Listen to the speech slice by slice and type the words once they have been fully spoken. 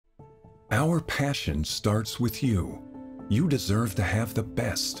Our passion starts with you. You deserve to have the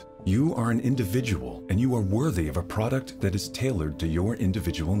best. You are an individual and you are worthy of a product that is tailored to your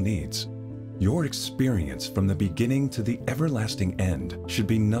individual needs. Your experience from the beginning to the everlasting end should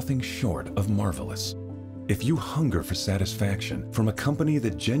be nothing short of marvelous. If you hunger for satisfaction from a company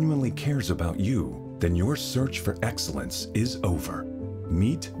that genuinely cares about you, then your search for excellence is over.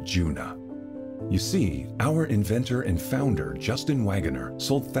 Meet Juna. You see, our inventor and founder, Justin Wagoner,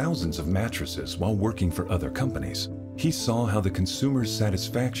 sold thousands of mattresses while working for other companies. He saw how the consumer's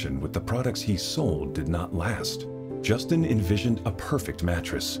satisfaction with the products he sold did not last. Justin envisioned a perfect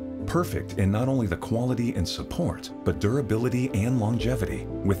mattress, perfect in not only the quality and support, but durability and longevity,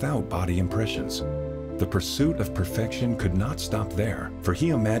 without body impressions. The pursuit of perfection could not stop there, for he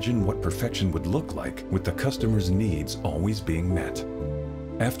imagined what perfection would look like with the customer's needs always being met.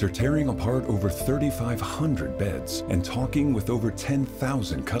 After tearing apart over 3,500 beds and talking with over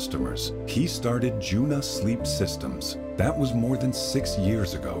 10,000 customers, he started Juna Sleep Systems. That was more than 6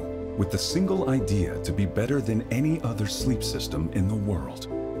 years ago, with the single idea to be better than any other sleep system in the world.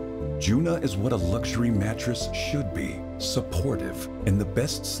 Juna is what a luxury mattress should be, supportive, and the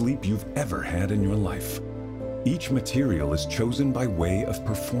best sleep you've ever had in your life. Each material is chosen by way of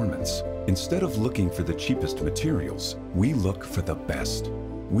performance. Instead of looking for the cheapest materials, we look for the best.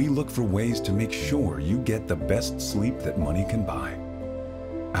 We look for ways to make sure you get the best sleep that money can buy.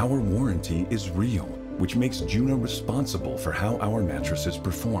 Our warranty is real, which makes Juna responsible for how our mattresses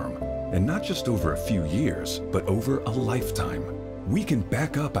perform. And not just over a few years, but over a lifetime. We can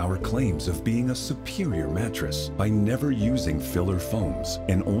back up our claims of being a superior mattress by never using filler foams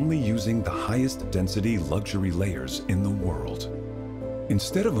and only using the highest density luxury layers in the world.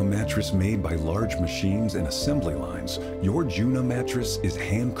 Instead of a mattress made by large machines and assembly lines, your Juna mattress is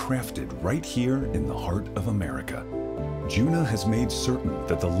handcrafted right here in the heart of America. Juna has made certain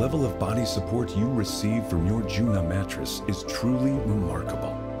that the level of body support you receive from your Juna mattress is truly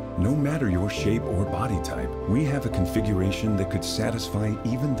remarkable. No matter your shape or body type, we have a configuration that could satisfy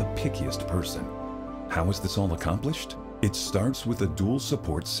even the pickiest person. How is this all accomplished? It starts with a dual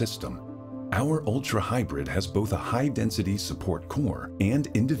support system. Our Ultra Hybrid has both a high-density support core and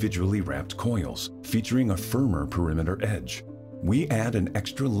individually wrapped coils, featuring a firmer perimeter edge. We add an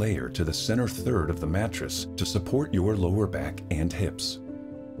extra layer to the center third of the mattress to support your lower back and hips.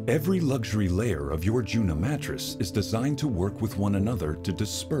 Every luxury layer of your Juna mattress is designed to work with one another to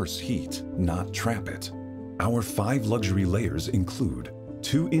disperse heat, not trap it. Our 5 luxury layers include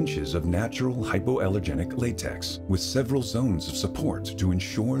 2 inches of natural hypoallergenic latex with several zones of support to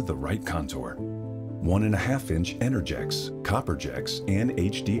ensure the right contour, 1.5-inch Energex, Copperjex, and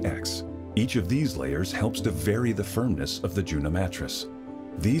HDX. Each of these layers helps to vary the firmness of the Juna mattress.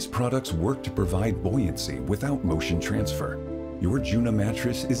 These products work to provide buoyancy without motion transfer. Your Juna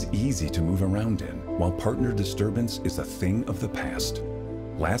mattress is easy to move around in, while partner disturbance is a thing of the past.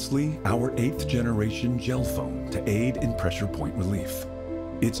 Lastly, our 8th generation gel foam to aid in pressure point relief.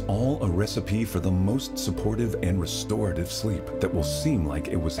 It's all a recipe for the most supportive and restorative sleep that will seem like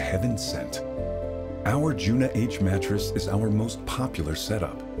it was heaven sent. Our Juna H mattress is our most popular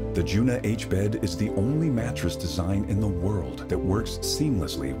setup. The Juna H bed is the only mattress design in the world that works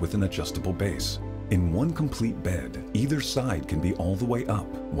seamlessly with an adjustable base. In one complete bed, either side can be all the way up,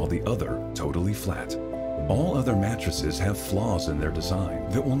 while the other totally flat. All other mattresses have flaws in their design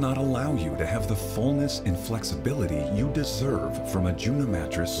that will not allow you to have the fullness and flexibility you deserve from a Juna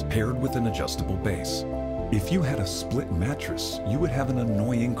mattress paired with an adjustable base. If you had a split mattress, you would have an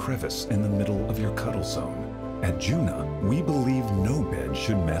annoying crevice in the middle of your cuddle zone. At Juna, we believe no bed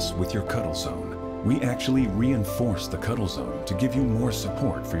should mess with your cuddle zone. We actually reinforce the cuddle zone to give you more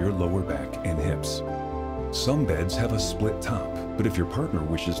support for your lower back and hips. Some beds have a split top, but if your partner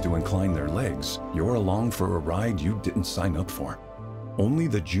wishes to incline their legs, you're along for a ride you didn't sign up for. Only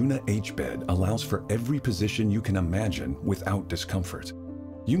the Juna H bed allows for every position you can imagine without discomfort.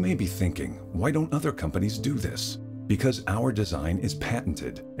 You may be thinking, why don't other companies do this? Because our design is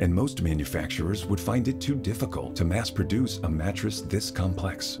patented, and most manufacturers would find it too difficult to mass produce a mattress this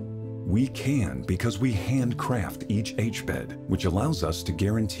complex. We can because we handcraft each H-bed, which allows us to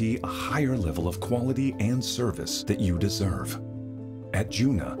guarantee a higher level of quality and service that you deserve. At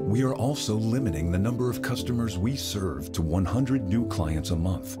Juna, we are also limiting the number of customers we serve to 100 new clients a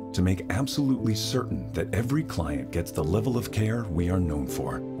month to make absolutely certain that every client gets the level of care we are known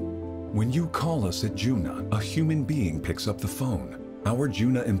for. When you call us at Juna, a human being picks up the phone. Our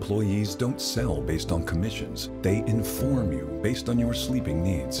Juna employees don't sell based on commissions. They inform you based on your sleeping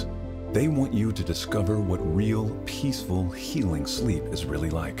needs. They want you to discover what real, peaceful, healing sleep is really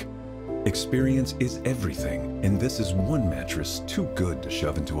like. Experience is everything, and this is one mattress too good to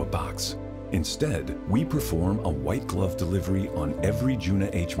shove into a box. Instead, we perform a white glove delivery on every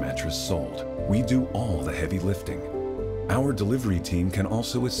Juna H mattress sold. We do all the heavy lifting. Our delivery team can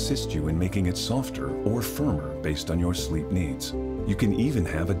also assist you in making it softer or firmer based on your sleep needs. You can even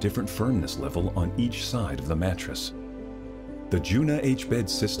have a different firmness level on each side of the mattress. The Juna H bed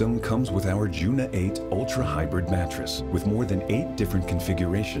system comes with our Juna 8 Ultra Hybrid mattress with more than 8 different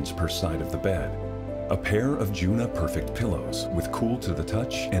configurations per side of the bed. A pair of Juna Perfect pillows with cool to the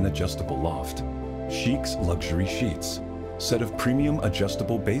touch and adjustable loft. Chic's luxury sheets. Set of premium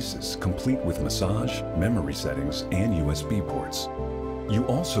adjustable bases complete with massage, memory settings, and USB ports. You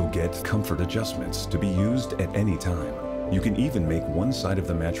also get comfort adjustments to be used at any time. You can even make one side of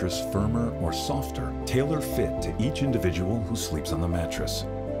the mattress firmer or softer, tailor-fit to each individual who sleeps on the mattress.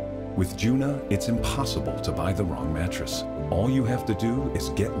 With Juna, it's impossible to buy the wrong mattress. All you have to do is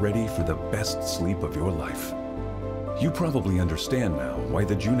get ready for the best sleep of your life. You probably understand now why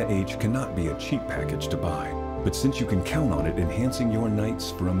the Juna H cannot be a cheap package to buy. But since you can count on it enhancing your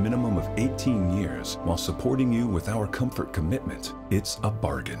nights for a minimum of 18 years while supporting you with our comfort commitment, it's a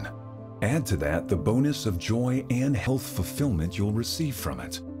bargain. Add to that the bonus of joy and health fulfillment you'll receive from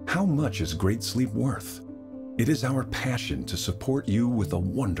it. How much is great sleep worth? It is our passion to support you with a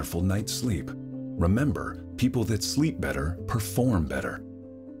wonderful night's sleep. Remember, people that sleep better perform better.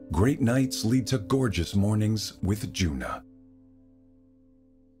 Great nights lead to gorgeous mornings with Juna.